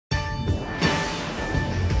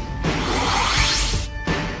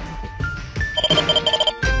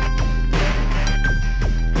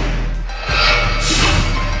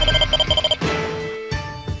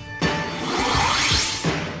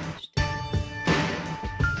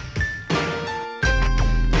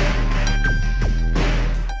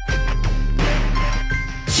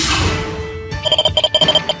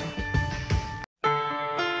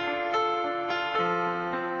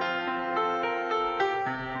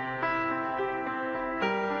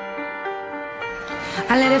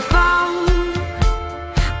I let it fall,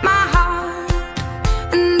 my heart,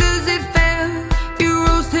 and as it fell, you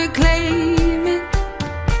rose to claim it.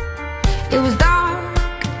 It was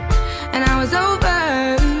dark, and I was over,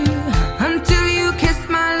 until you kissed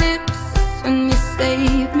my lips and you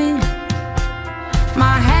saved me.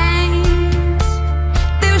 My hands,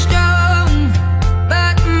 they were strong,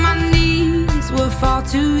 but my knees were far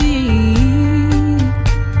too weak.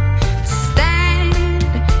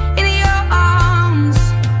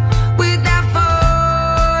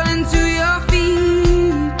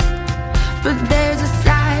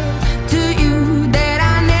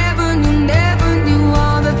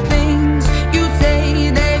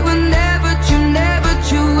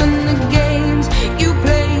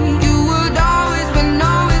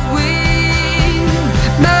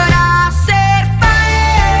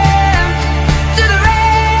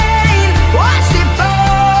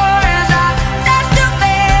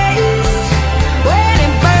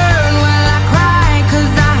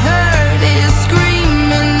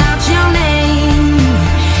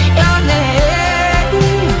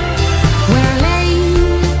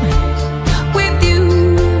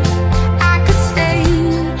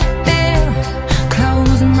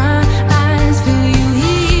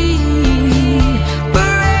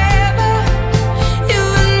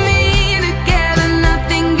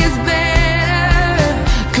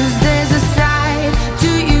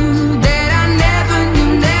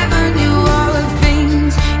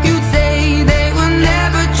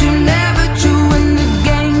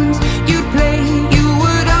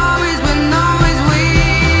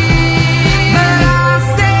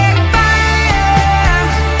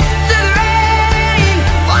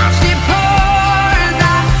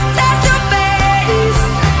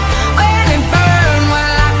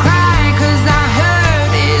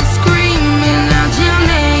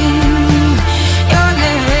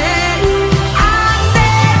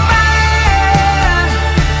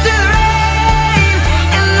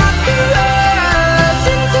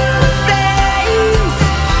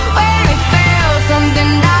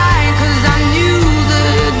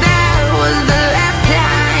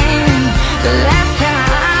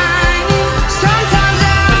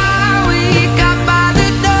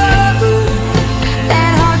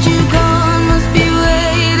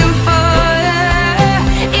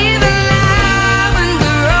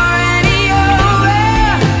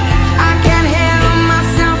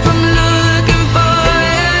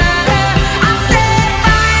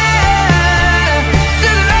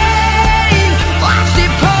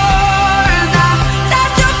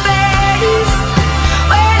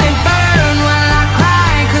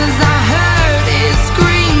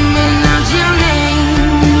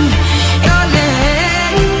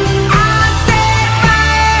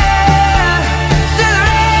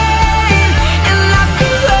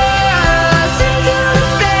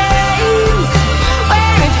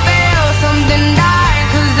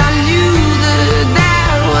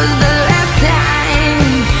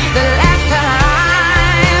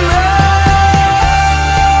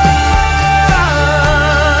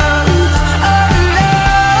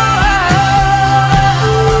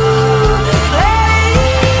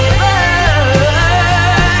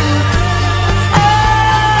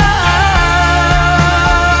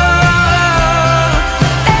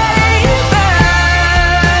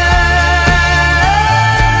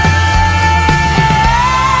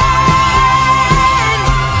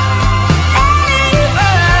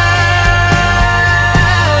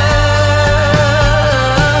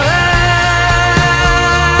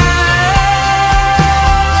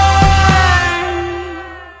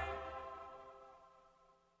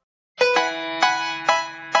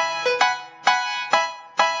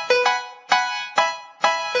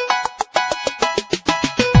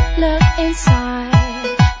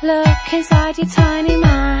 Inside your tiny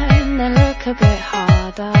mind, then look a bit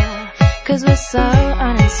harder, 'cause we're so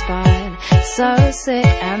uninspired, so sick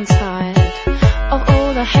and tired of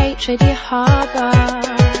all the hatred you harbor.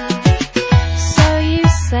 So you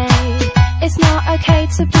say it's not okay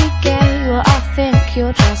to be gay. Well, I think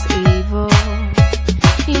you're just evil.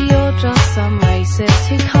 You're just some racist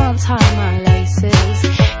who can't tie my laces.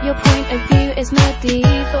 Your point of view is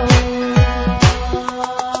medieval.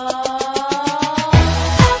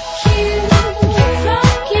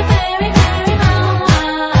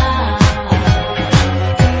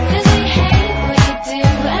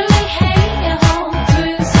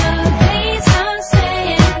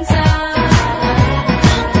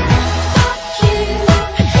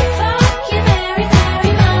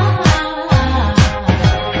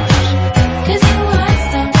 Cause your words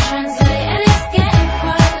don't translate and it's getting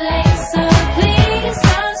quite late, so please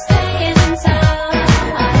don't stay.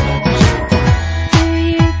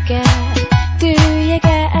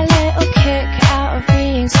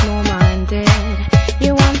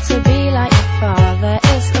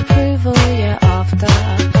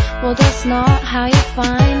 not how you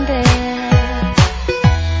find it.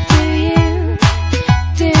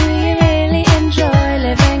 Do you really enjoy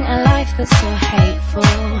living a life that's so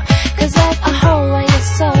hateful? 'Cause there's a hole where your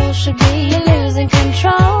soul should be. You're losing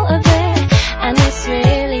control of it, and it's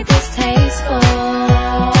really distasteful.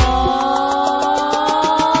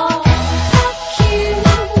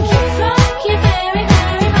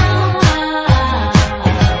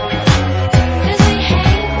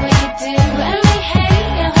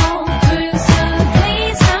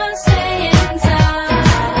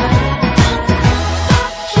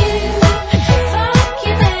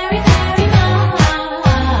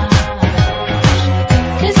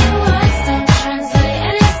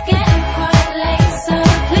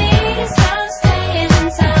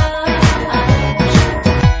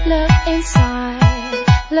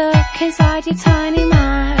 Inside your tiny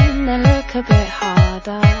mind and look a bit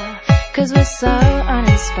harder, 'cause we're so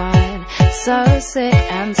uninspired, so sick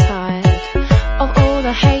and tired of all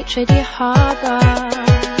the hatred you harbor.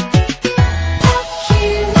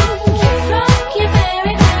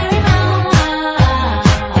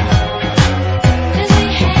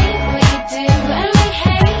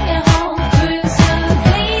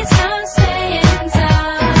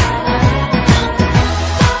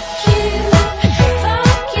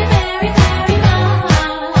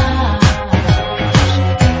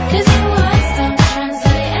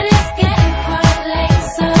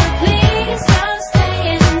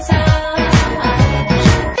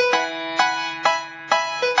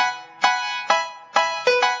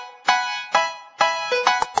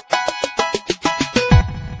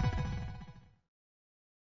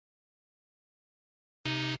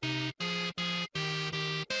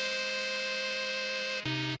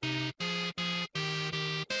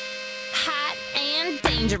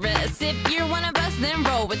 Dangerous. If you're one of us, then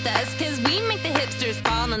roll with us, 'cause we make the hipsters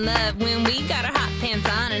fall in love when we got our hot pants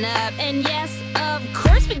on and up. And yes, of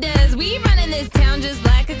course we does. We run in this town just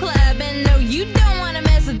like a club. And no, you don't wanna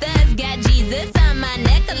mess with us. Got Jesus on my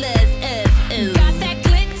necklace. Got that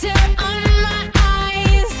glitter on my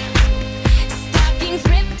eyes. Stockings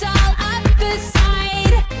ripped all up the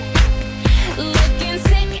side. Looking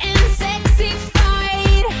sick and sexy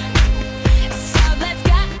fied. So let's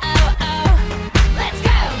go.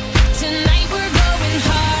 Tonight we're going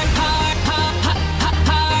hard, hard, hard, hard,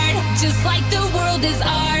 hard. Just like the world is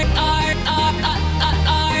ours.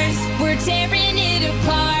 We're tearing it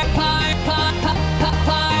apart, part.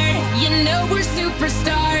 You know we're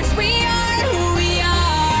superstars. We are who we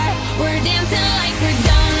are. We're dancing like we're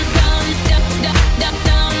dumb.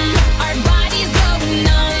 Our bodies go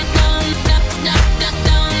numb.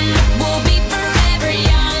 We'll be forever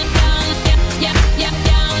young.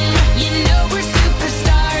 You know we're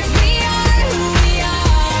superstars.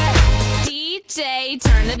 DJ,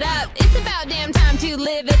 turn it up. It's about damn time to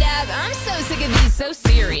live it up. I'm so sick of these so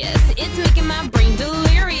serious. It's making my brain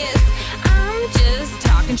delirious. I'm just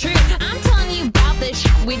talking true. I'm telling you about this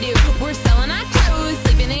shit we do. We're selling our clothes,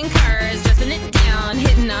 sleeping in cars, dressing it down,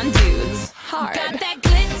 hitting on dudes hard. Got that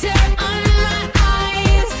glitter on my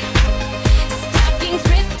eyes. Stockings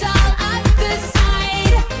ripped all up the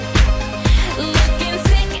side. Looking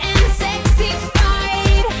sick and sexy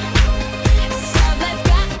fied. So let's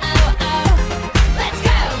go.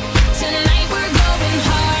 Tonight we're going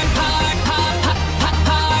hard, hard, hard, hard,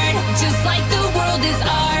 hard. Just like the world is ours.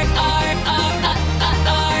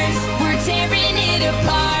 We're tearing it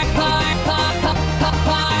apart, part.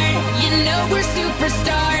 You know we're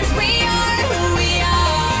superstars. We are who we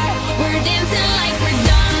are. We're dancing like we're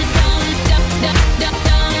dumb.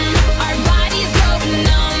 Our bodies go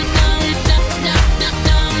numb.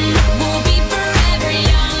 We'll be forever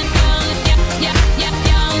young.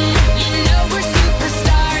 You know we're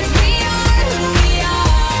superstars. We are who we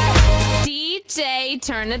are. DJ,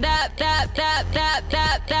 turn it up.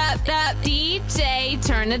 DJ,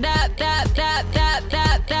 turn it up. DJ, turn it up.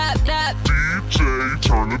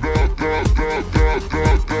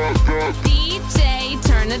 DJ,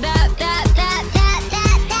 turn it up.